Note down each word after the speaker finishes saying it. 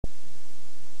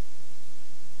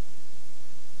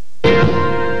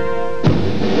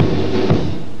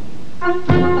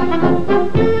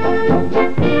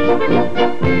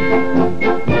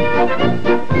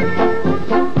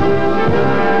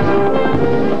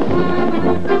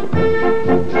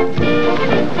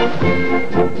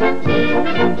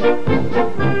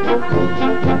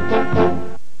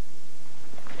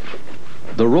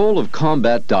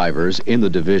combat divers in the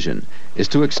division is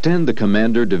to extend the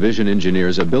commander division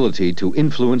engineer's ability to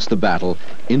influence the battle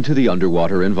into the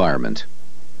underwater environment.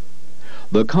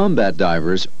 The combat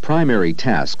divers' primary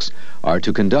tasks are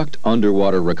to conduct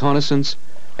underwater reconnaissance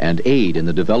and aid in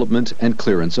the development and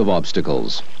clearance of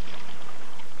obstacles.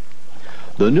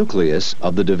 The nucleus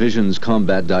of the division's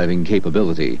combat diving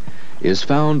capability is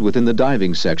found within the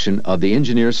diving section of the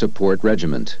Engineer Support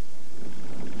Regiment.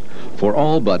 For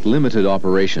all but limited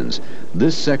operations,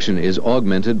 this section is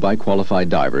augmented by qualified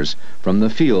divers from the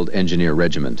Field Engineer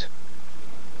Regiment.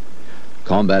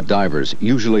 Combat divers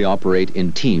usually operate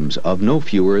in teams of no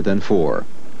fewer than 4: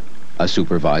 a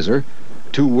supervisor,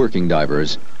 2 working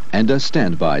divers, and a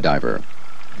standby diver.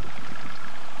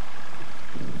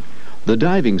 The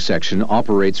diving section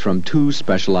operates from 2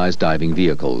 specialized diving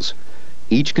vehicles,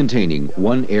 each containing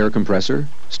 1 air compressor,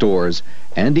 stores,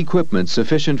 and equipment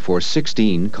sufficient for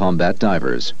 16 combat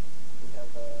divers.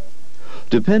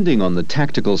 Depending on the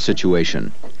tactical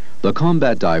situation, the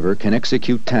combat diver can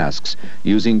execute tasks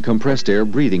using compressed air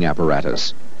breathing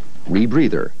apparatus,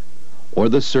 rebreather, or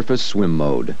the surface swim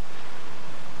mode.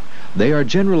 They are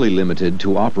generally limited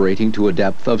to operating to a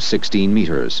depth of 16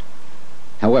 meters.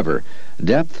 However,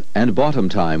 depth and bottom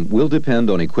time will depend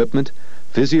on equipment,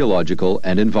 physiological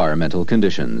and environmental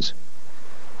conditions.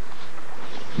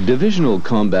 Divisional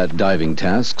combat diving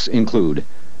tasks include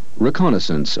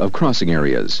reconnaissance of crossing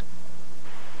areas,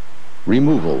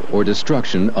 removal or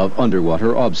destruction of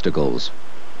underwater obstacles,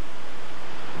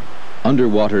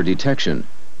 underwater detection,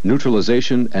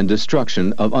 neutralization and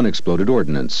destruction of unexploded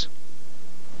ordnance,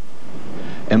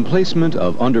 emplacement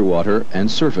of underwater and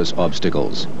surface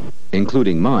obstacles,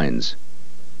 including mines,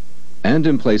 and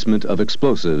emplacement of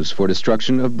explosives for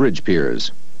destruction of bridge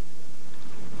piers.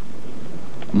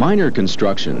 Minor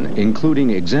construction, including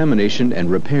examination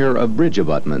and repair of bridge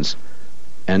abutments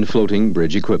and floating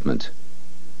bridge equipment,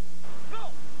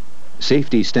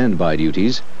 safety standby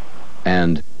duties,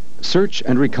 and search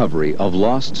and recovery of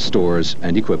lost stores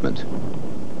and equipment.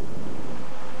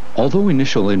 Although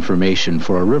initial information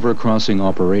for a river crossing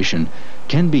operation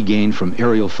can be gained from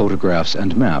aerial photographs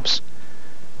and maps,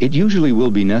 it usually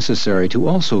will be necessary to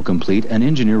also complete an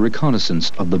engineer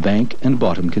reconnaissance of the bank and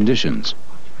bottom conditions.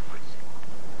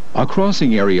 A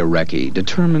crossing area recce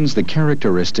determines the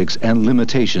characteristics and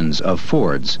limitations of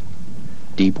fords,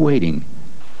 deep wading,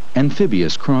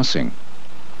 amphibious crossing,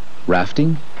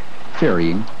 rafting,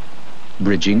 ferrying,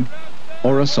 bridging,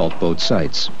 or assault boat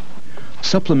sites.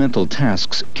 Supplemental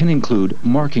tasks can include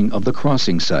marking of the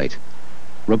crossing site,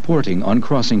 reporting on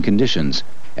crossing conditions,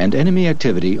 and enemy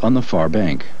activity on the far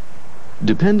bank.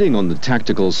 Depending on the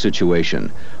tactical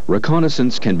situation,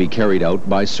 reconnaissance can be carried out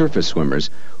by surface swimmers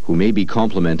who may be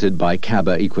complemented by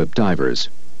CABA-equipped divers.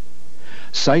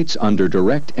 Sites under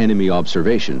direct enemy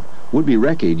observation would be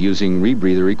recce'd using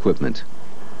rebreather equipment.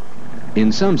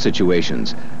 In some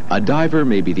situations, a diver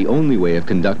may be the only way of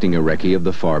conducting a recce of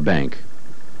the far bank.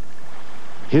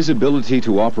 His ability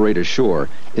to operate ashore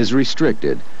is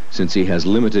restricted since he has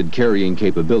limited carrying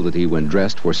capability when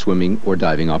dressed for swimming or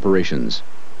diving operations.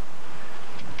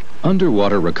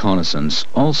 Underwater reconnaissance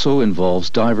also involves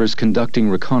divers conducting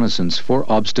reconnaissance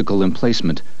for obstacle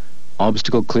emplacement,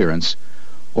 obstacle clearance,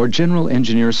 or general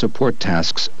engineer support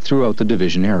tasks throughout the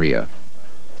division area.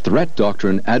 Threat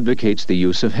doctrine advocates the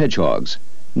use of hedgehogs,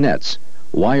 nets,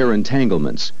 wire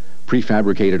entanglements,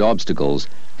 prefabricated obstacles,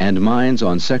 and mines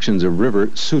on sections of river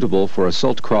suitable for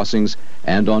assault crossings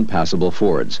and on passable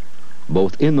fords,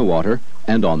 both in the water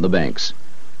and on the banks.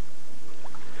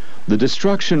 The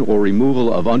destruction or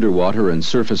removal of underwater and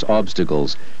surface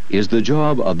obstacles is the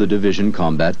job of the division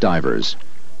combat divers.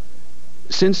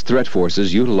 Since threat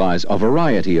forces utilize a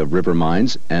variety of river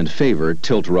mines and favor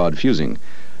tilt rod fusing,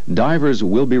 divers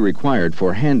will be required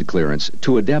for hand clearance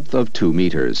to a depth of 2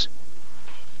 meters.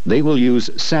 They will use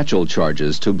satchel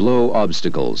charges to blow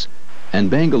obstacles and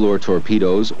Bangalore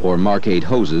torpedoes or Mark 8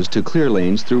 hoses to clear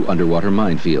lanes through underwater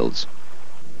minefields.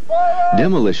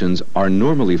 Demolitions are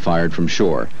normally fired from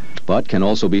shore, but can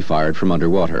also be fired from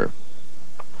underwater.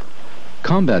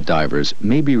 Combat divers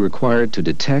may be required to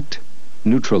detect,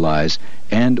 neutralize,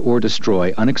 and/or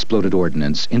destroy unexploded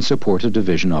ordnance in support of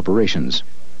division operations.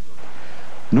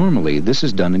 Normally, this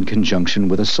is done in conjunction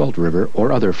with a salt river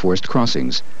or other forced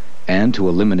crossings, and to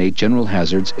eliminate general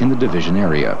hazards in the division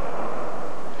area.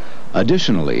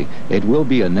 Additionally, it will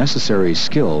be a necessary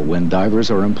skill when divers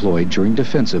are employed during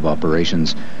defensive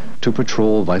operations to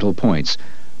patrol vital points,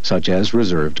 such as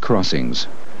reserved crossings.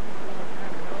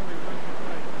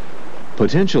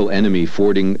 Potential enemy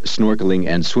fording, snorkeling,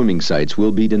 and swimming sites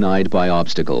will be denied by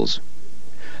obstacles.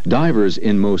 Divers,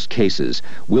 in most cases,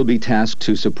 will be tasked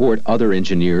to support other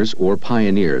engineers or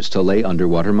pioneers to lay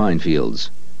underwater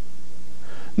minefields.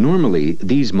 Normally,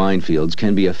 these minefields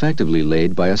can be effectively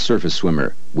laid by a surface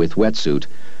swimmer with wetsuit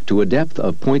to a depth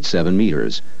of 0.7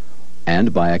 meters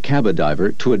and by a cabin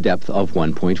diver to a depth of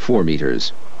 1.4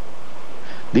 meters.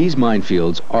 These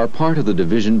minefields are part of the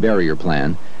division barrier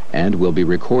plan and will be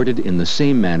recorded in the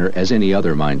same manner as any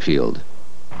other minefield.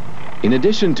 In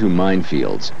addition to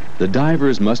minefields, the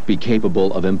divers must be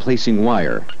capable of emplacing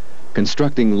wire,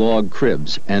 constructing log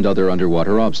cribs, and other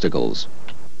underwater obstacles.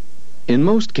 In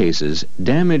most cases,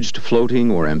 damaged floating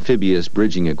or amphibious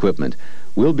bridging equipment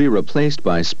will be replaced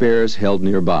by spares held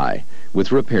nearby,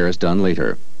 with repairs done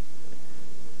later.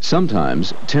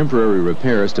 Sometimes, temporary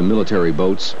repairs to military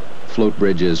boats, float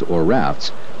bridges, or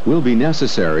rafts will be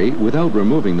necessary without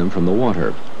removing them from the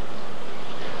water.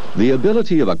 The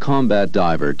ability of a combat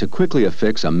diver to quickly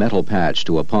affix a metal patch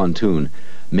to a pontoon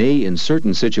may, in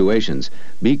certain situations,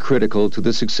 be critical to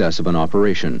the success of an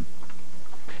operation.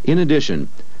 In addition,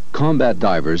 combat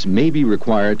divers may be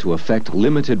required to effect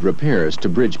limited repairs to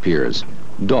bridge piers,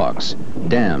 docks,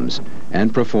 dams,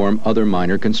 and perform other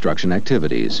minor construction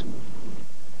activities.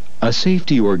 A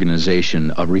safety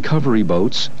organization of recovery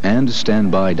boats and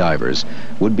standby divers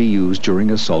would be used during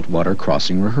a saltwater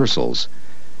crossing rehearsals,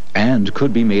 and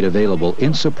could be made available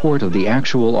in support of the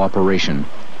actual operation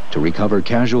to recover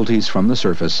casualties from the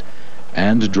surface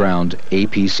and drowned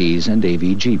APCs and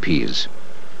AVGPs.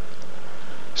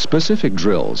 Specific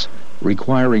drills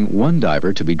requiring one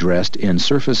diver to be dressed in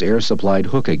surface air-supplied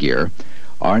hookah gear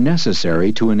are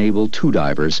necessary to enable two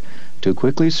divers to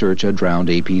quickly search a drowned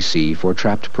APC for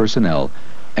trapped personnel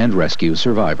and rescue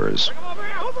survivors.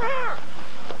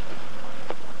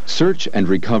 Search and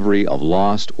recovery of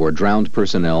lost or drowned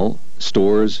personnel,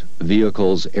 stores,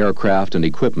 vehicles, aircraft, and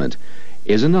equipment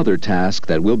is another task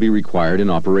that will be required in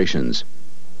operations.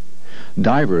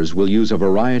 Divers will use a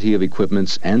variety of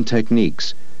equipments and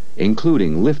techniques,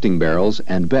 including lifting barrels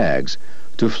and bags,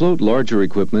 to float larger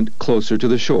equipment closer to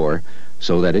the shore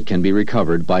so that it can be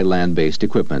recovered by land-based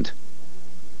equipment.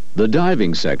 The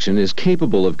diving section is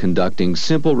capable of conducting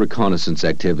simple reconnaissance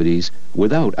activities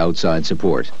without outside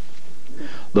support.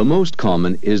 The most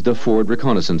common is the forward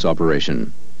reconnaissance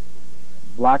operation.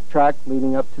 Black track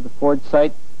leading up to the Ford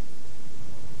site,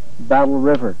 Battle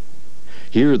River.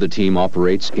 Here the team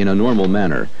operates in a normal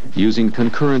manner, using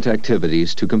concurrent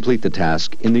activities to complete the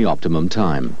task in the optimum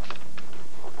time.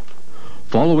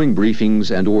 Following briefings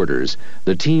and orders,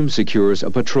 the team secures a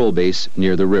patrol base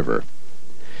near the river.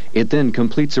 It then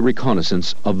completes a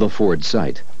reconnaissance of the Ford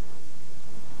site.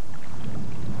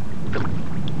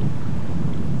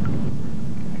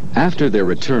 After their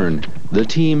return, the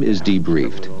team is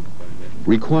debriefed.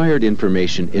 Required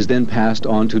information is then passed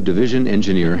on to Division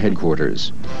Engineer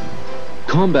Headquarters.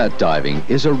 Combat diving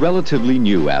is a relatively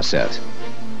new asset.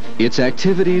 Its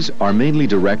activities are mainly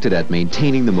directed at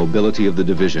maintaining the mobility of the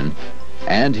division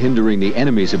and hindering the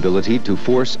enemy's ability to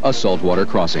force saltwater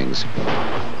crossings.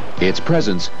 Its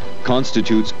presence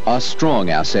constitutes a strong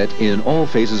asset in all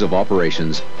phases of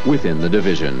operations within the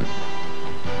division.